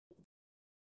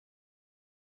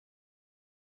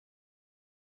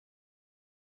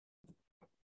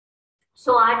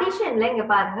So அடிஷன்ல இங்க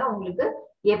பாருங்க உங்களுக்கு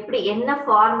எப்படி என்ன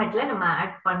ஃபார்மேட்ல நம்ம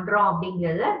ஆட் பண்றோம்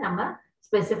அப்படிங்கறத நம்ம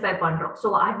ஸ்பெசிஃபை பண்றோம். சோ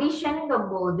அடிஷன்ங்கும்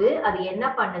போது அது என்ன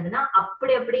பண்ணுதுன்னா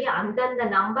அப்படியே அந்தந்த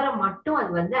நம்பரை மட்டும்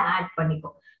அது வந்து ஆட்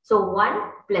பண்ணிக்கும். So 1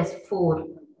 + 4,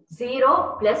 0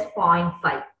 +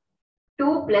 0.5,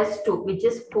 2 + 2 which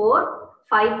is 4,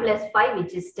 5 + 5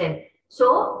 which is 10. So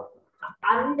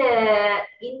அந்த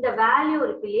இந்த வேல்யூ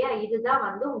இருக்கு இல்லையா, இதுதான்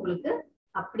வந்து உங்களுக்கு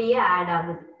அப்படியே ஆட்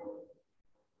ஆகுது.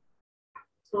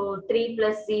 So 3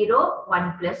 + 0, 1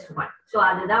 + 1. So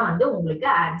அதுதான் வந்து உங்களுக்கு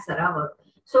ஆன்சரா வரும்.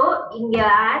 சோ இங்க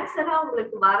ஆன்சரா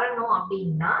உங்களுக்கு வரணும்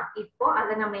அப்படின்னா இப்போ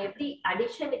அதை நம்ம எப்படி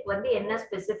அடிஷனுக்கு வந்து என்ன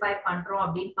ஸ்பெசிஃபை பண்றோம்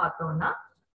அப்படின்னு பார்த்தோம்னா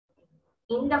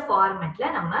இந்த ஃபார்மேட்ல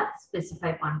நம்ம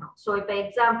ஸ்பெசிஃபை பண்றோம். சோ இப்போ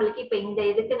எக்ஸாம்பிளுக்கு இப்போ இந்த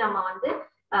இதுக்கு நம்ம வந்து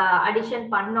அடிஷன்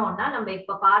பண்ணோம்னா நம்ம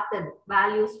இப்ப பார்த்தது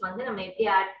வேல்யூஸ் வந்து நம்ம எப்படி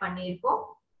ஆட் பண்ணிருக்கோம்.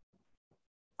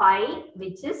 5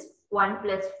 which is 1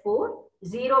 + 4,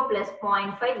 0 +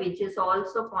 0.5 which is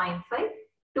also 0.5,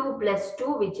 2 +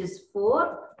 2 which is 4,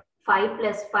 5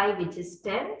 + 5 which is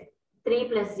 10, 3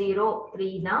 + 0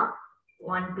 3 na,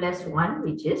 1 + 1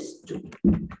 which is 2.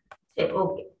 சரி,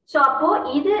 ஓகே. சோ அப்போ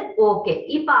இது ஓகே.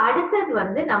 இப்ப அடுத்தது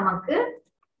வந்து நமக்கு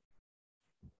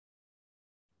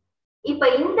இப்ப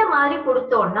இந்த மாதிரி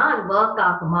கொடுத்தோம்னா அது ஒர்க்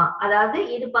ஆகுமா? அதாவது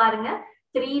இது பாருங்க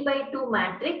 3/2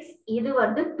 மேட்ரிக்ஸ், இது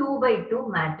வந்து 2/2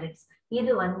 மேட்ரிக்ஸ்.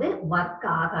 இது வந்து ஒர்க்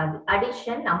ஆகாது.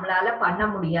 அடிஷன் நம்மளால பண்ண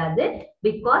முடியாது.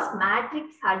 பிகாஸ்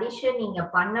மேட்ரிக்ஸ் அடிஷன் நீங்க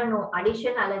பண்ணணும்,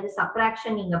 அடிஷன் அல்லது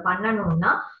சப்ட்ராக்ஷன் நீங்க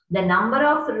பண்ணணும்னா the number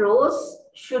of rows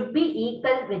should be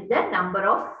equal with the number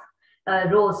of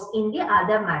rows in the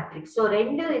other matrix. So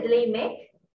ரெண்டு இதுலயுமே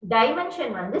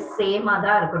டைமென்ஷன் வந்து சேமா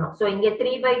தான் இருக்கணும். சோ இங்க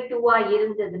 3/2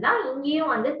 இருந்ததுன்னா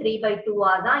இங்கேயும் வந்து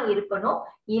 3/2 தான் இருக்கணும்.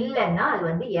 இல்லைன்னா அது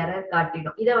வந்து எரர்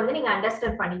காட்டிடும். இதை வந்து நீங்க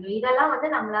அண்டர்ஸ்டாண்ட் பண்ணிக்கணும். இதெல்லாம் வந்து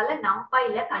நம்மளால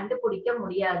நம்பைல கண்டுபிடிக்க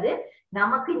முடியாது.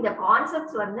 நமக்கு இந்த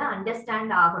கான்செப்ட்ஸ் வந்து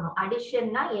அண்டர்ஸ்டாண்ட் ஆகணும்.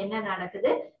 அடிஷன்னா என்ன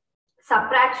நடக்குது,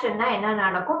 சப்ட்ராக்ஷன்னா என்ன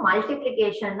நடக்கும்,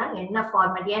 மல்டிப்ளிகேஷன்னா என்ன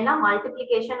ஃபார்மேட். ஏன்னா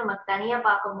மல்டிப்ளிகேஷன் நமக்கு தனியா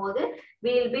பார்க்கும்போது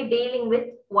we will be dealing with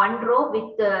one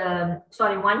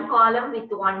column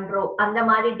with one row அந்த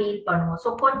மாதிரி டீல் பண்ணுவோம். ஸோ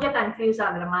கொஞ்சம் கன்ஃபியூஸ்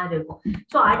ஆகுற மாதிரி இருக்கும்.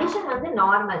 ஸோ அடிஷன் வந்து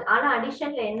நார்மல். ஆனா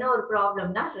அடிஷன்ல என்ன ஒரு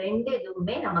ப்ராப்ளம்னா ரெண்டு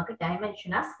இதுவுமே நமக்கு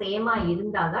டைமென்ஷனா சேமா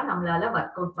இருந்தாதான் நம்மளால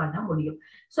ஒர்க் அவுட் பண்ண முடியும்.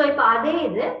 ஸோ இப்போ அதே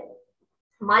இது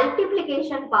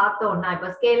மல்டிப்ளிகேஷன் பார்த்தோம்னா இப்போ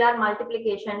ஸ்கேலார்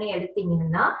மல்டிப்ளிகேஷன்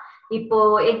எடுத்தீங்கன்னா இப்போ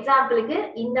எக்ஸாம்பிளுக்கு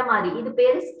இந்த மாதிரி இது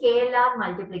பேரு ஸ்கேலார்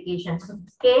மல்டிப்ளிகேஷன்.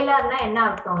 ஸ்கேலார்னா என்ன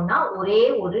அர்த்தம்னா ஒரே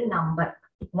ஒரு நம்பர்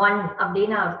 1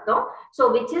 அப்படின்னு அர்த்தம். So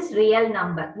which is real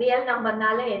number. Real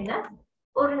நம்பர்னால என்ன,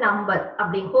 ஒரு நம்பர்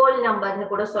அப்படி ஹோல் நம்பர்னு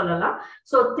கூட சொல்லலாம்.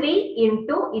 சோ 3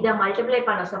 into இதை மல்டிப்ளை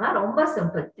பண்ண சொன்னா ரொம்ப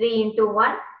simple. 3 into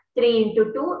 1, 3 into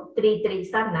 2, 3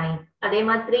 3s are 9. அதே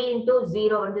மாதிரி 3 into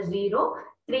 0 வந்து 0,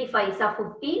 3 5s are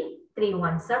 15, 3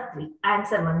 1s are 3.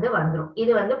 Answer வந்து வந்துரும்.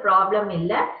 இது வந்து ப்ராப்ளம்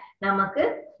இல்ல நமக்கு.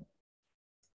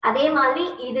 அதே மாதிரி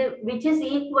இது which is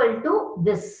equal to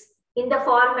this, இந்த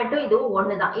ஃபார்மேட்டும் இதுவும்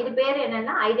ஒண்ணுதான். இது பேர்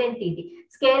என்னன்னா ஐடென்டிட்டி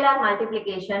ஸ்கேலார்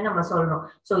மல்டிப்ளிகேஷன் நம்ம சொல்றோம்.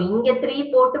 சோ இங்க 3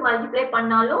 போட்டு மல்டிப்ளை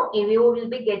பண்ணாலும் you will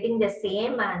be getting the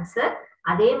same answer.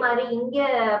 அதே மாதிரி இங்க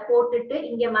போட்டுட்டு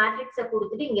இங்க மேட்ரிக்ஸ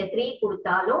கொடுத்துட்டு இங்க 3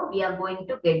 கொடுத்தாலும் we are going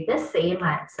to get the same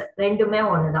answer. ரெண்டுமே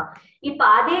ஒண்ணுதான். இப்ப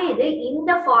அதே இது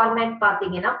இந்த ஃபார்மேட்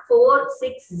பாத்தீங்கன்னா 4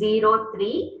 6 0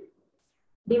 3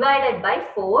 divided by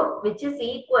 4 which is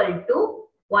equal to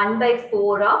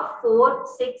 1/4 of 4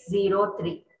 6 0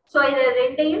 3. So இது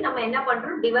ரெண்டையும் நம்ம என்ன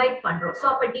பண்றோம், டிவைட் பண்றோம். சோ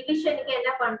அப்ப டிவிஷனுக்கு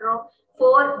என்ன பண்றோம்,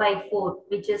 4/4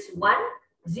 which is 1,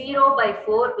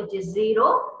 0/4 which is 0,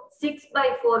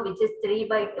 6/4 which is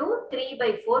 3/2,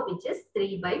 3/4 which is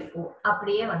 3/4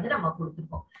 அப்படியே வந்து நம்ம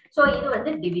கொடுத்துப்போம். சோ இது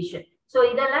வந்து டிவிஷன். சோ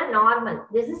இதெல்லாம் normal.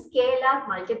 this is scalar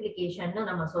multiplication னு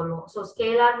நம்ம சொல்லுவோம். So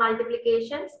scalar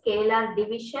multiplication, scalar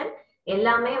division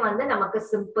எல்லாமே வந்து நமக்கு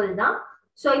சிம்பிள் தான்.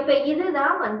 சோ இப்ப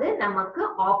இதுதான் வந்து நமக்கு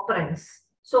ஆப்பரண்ட்ஸ்.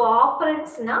 சோ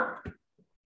ஆப்பரண்ட்ஸ்னா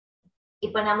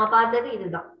இப்ப நம்ம பார்த்தது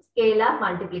இதுதான் ஸ்கேலார்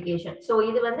மல்டிப்ளிகேஷன். சோ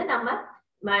இது வந்து நம்ம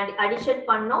அடிஷன்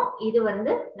பண்ணோம், இது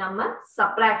வந்து நம்ம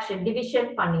சப்ட்ராக்ஷன்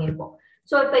டிவிஷன் பண்ணியிருக்கோம்.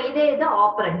 சோ இப்ப இதே இது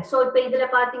ஆப்பரண்ட். சோ இப்ப இதுல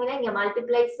பாத்தீங்கன்னா இங்க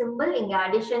மல்டிப்ளை சிம்பிள், இங்க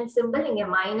அடிஷன் சிம்பிள், இங்க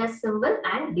minus simple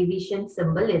and division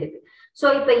simple இருக்கு. சோ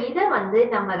இப்ப இத வந்து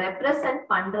நம்ம ரெப்ரசன்ட்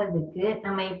பண்றதுக்கு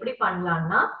நம்ம எப்படி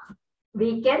பண்ணலாம்னா we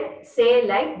can say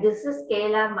like this is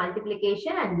scalar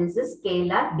multiplication and this is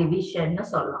scalar division னு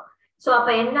சொல்லலாம். சோ அப்ப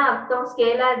என்ன அர்த்தம்,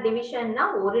 ஸ்கேலார் டிவிஷன்னா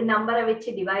ஒரு நம்பரை வச்சு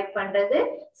டிவைட் பண்றது,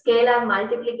 ஸ்கேலார்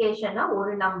மல்டிப்ளிகேஷன்னா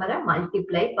ஒரு நம்பரை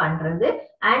மல்டிப்ளை பண்றது.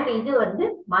 அண்ட் இது வந்து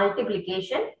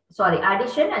multiplication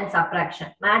addition and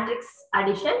subtraction, matrix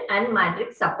addition and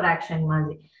matrix subtraction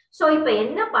மாதிரி. சோ இப்ப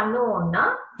என்ன பண்ணுவோம்னா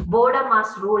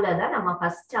போடமாஸ் ரூலை தான் நம்ம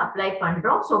ஃபர்ஸ்ட் அப்ளை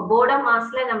பண்றோம். சோ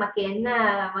போடமாஸ்ல நமக்கு என்ன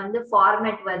வந்து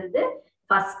ஃபார்மேட் வருது,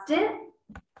 ஃபர்ஸ்ட்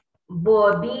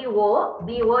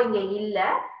BO இங்க இல்ல.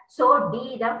 சோ D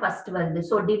தான் ஃபர்ஸ்ட் வருது.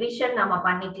 சோ டிவிஷன் நம்ம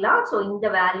பண்ணிக்கலாம். சோ இந்த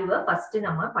வேல்யூவை ஃபர்ஸ்ட்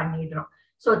நம்ம பண்ணிடுறோம்.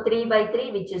 So 3/3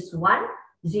 which is 1,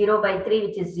 0/3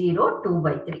 which is 0,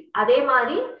 2/3. அதே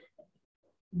மாதிரி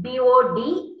BOD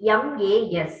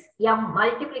MAS M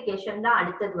மல்டிப்ளிகேஷன் தான்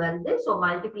அடுத்தது வருது. சோ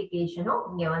மல்டிப்ளிகேஷனும்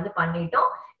இங்க வந்து பண்ணிட்டோம்.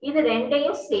 இது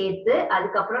ரெண்டையும் சேர்த்து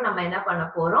அதுக்கப்புறம் நம்ம என்ன பண்ண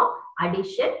போறோம்,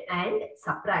 அடிஷன் அண்ட்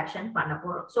சப்ட்ராக்ஷன் பண்ண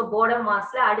போறோம். சோ போர்டம்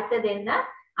மாஸ்ல அடுத்தது என்ன,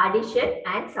 addition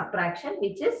and subtraction,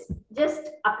 which is just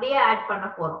அப்படியே ஆட் பண்ண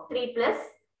போறோம். 3 plus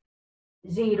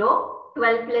 0,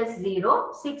 12 plus 0,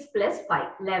 6 plus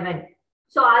 5, 11.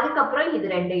 சோ அதுக்கப்புறம் இது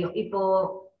ரெண்டையும் இப்போ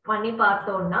பண்ணி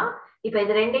பார்த்தோம்னா, இப்ப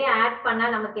இது ரெண்டையும் ஆட் பண்ணா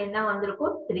நமக்கு என்ன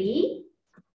வந்திருக்கும், 3,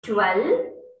 12,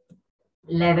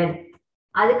 11.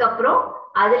 அதுக்கப்புறம்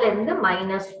அதுல இருந்து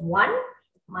 -1,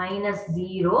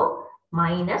 -0,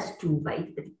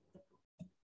 -2/3.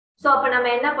 சோ அப்ப நம்ம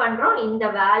என்ன பண்றோம், இந்த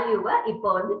வேல்யூவை இப்போ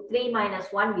வந்து 3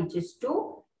 - 1 which is 2,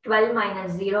 12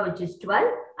 - 0 which is 12.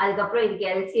 அதுக்கப்புறம் இதுக்கு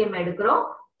LCM எடுக்கிறோம்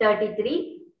 33.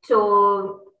 சோ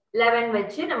 11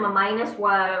 வச்சு நம்ம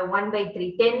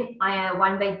 -1/3, 10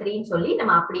 1/3 சொல்லி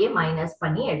நம்ம அப்படியே மைனஸ்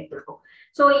பண்ணி எடுத்துருக்கோம்.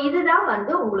 சோ இதுதான்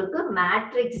வந்து உங்களுக்கு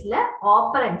மேட்ரிக்ஸ்ல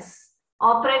ஆப்பரன்ஸ்.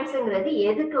 ஆப்பரன்ஸ்ங்கிறது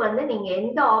எதுக்கு வந்து நீங்க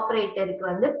எந்த ஆபரேட்டருக்கு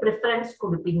வந்து ப்ரிஃபரன்ஸ்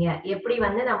கொடுப்பீங்க, எப்படி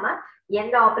வந்து நம்ம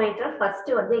எந்த ஆபரேட்டர் ஃபர்ஸ்ட்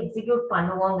வந்து எக்ஸிக்யூட்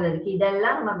பண்ணுவோங்கிறதுக்கு.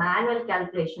 இதெல்லாம் நம்ம மேனுவல்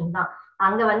கால்குலேஷன் தான்.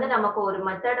 அங்க வந்து நமக்கு ஒரு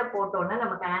மெத்தடை போட்டோம்னா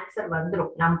நமக்கு ஆன்சர்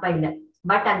வந்துடும் நம்பைல.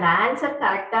 பட் அந்த ஆன்சர்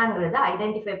கரெக்டாங்கிறத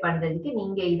ஐடென்டிஃபை பண்றதுக்கு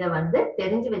நீங்க இதை வந்து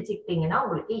தெரிஞ்சு வச்சுக்கிட்டீங்கன்னா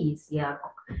உங்களுக்கு ஈஸியா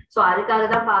இருக்கும். சோ அதுக்காக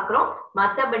தான் பாக்குறோம்.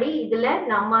 மத்தபடி இதுல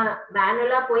நம்ம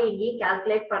மேனுவலா போய் எங்கேயும்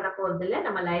கால்குலேட் பண்ண போறது இல்லை,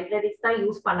 நம்ம லைப்ரரிஸ் தான்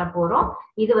யூஸ் பண்ண போறோம்.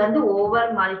 இது வந்து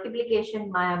ஓவர் மல்டிபிளிகேஷன்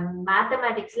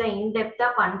மேத்தமேட்டிக்ஸ்ல இன்டெப்தா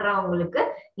பண்றவங்களுக்கு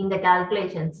இந்த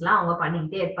கால்குலேஷன்ஸ் எல்லாம் அவங்க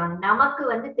பண்ணிக்கிட்டே இருப்பாங்க. நமக்கு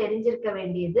வந்து தெரிஞ்சிருக்க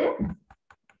வேண்டியது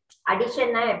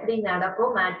அடிஷன்னா எப்படி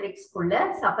நடக்கும் மேட்ரிக்ஸ்குள்ள,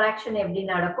 சப்ட்ராக்ஷன் எப்படி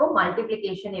நடக்கும்,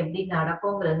 மல்டிப்ளிகேஷன் எப்படி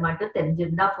நடக்கும்ங்கிறது மட்டும்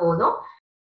தெரிஞ்சிருந்தா போதும்.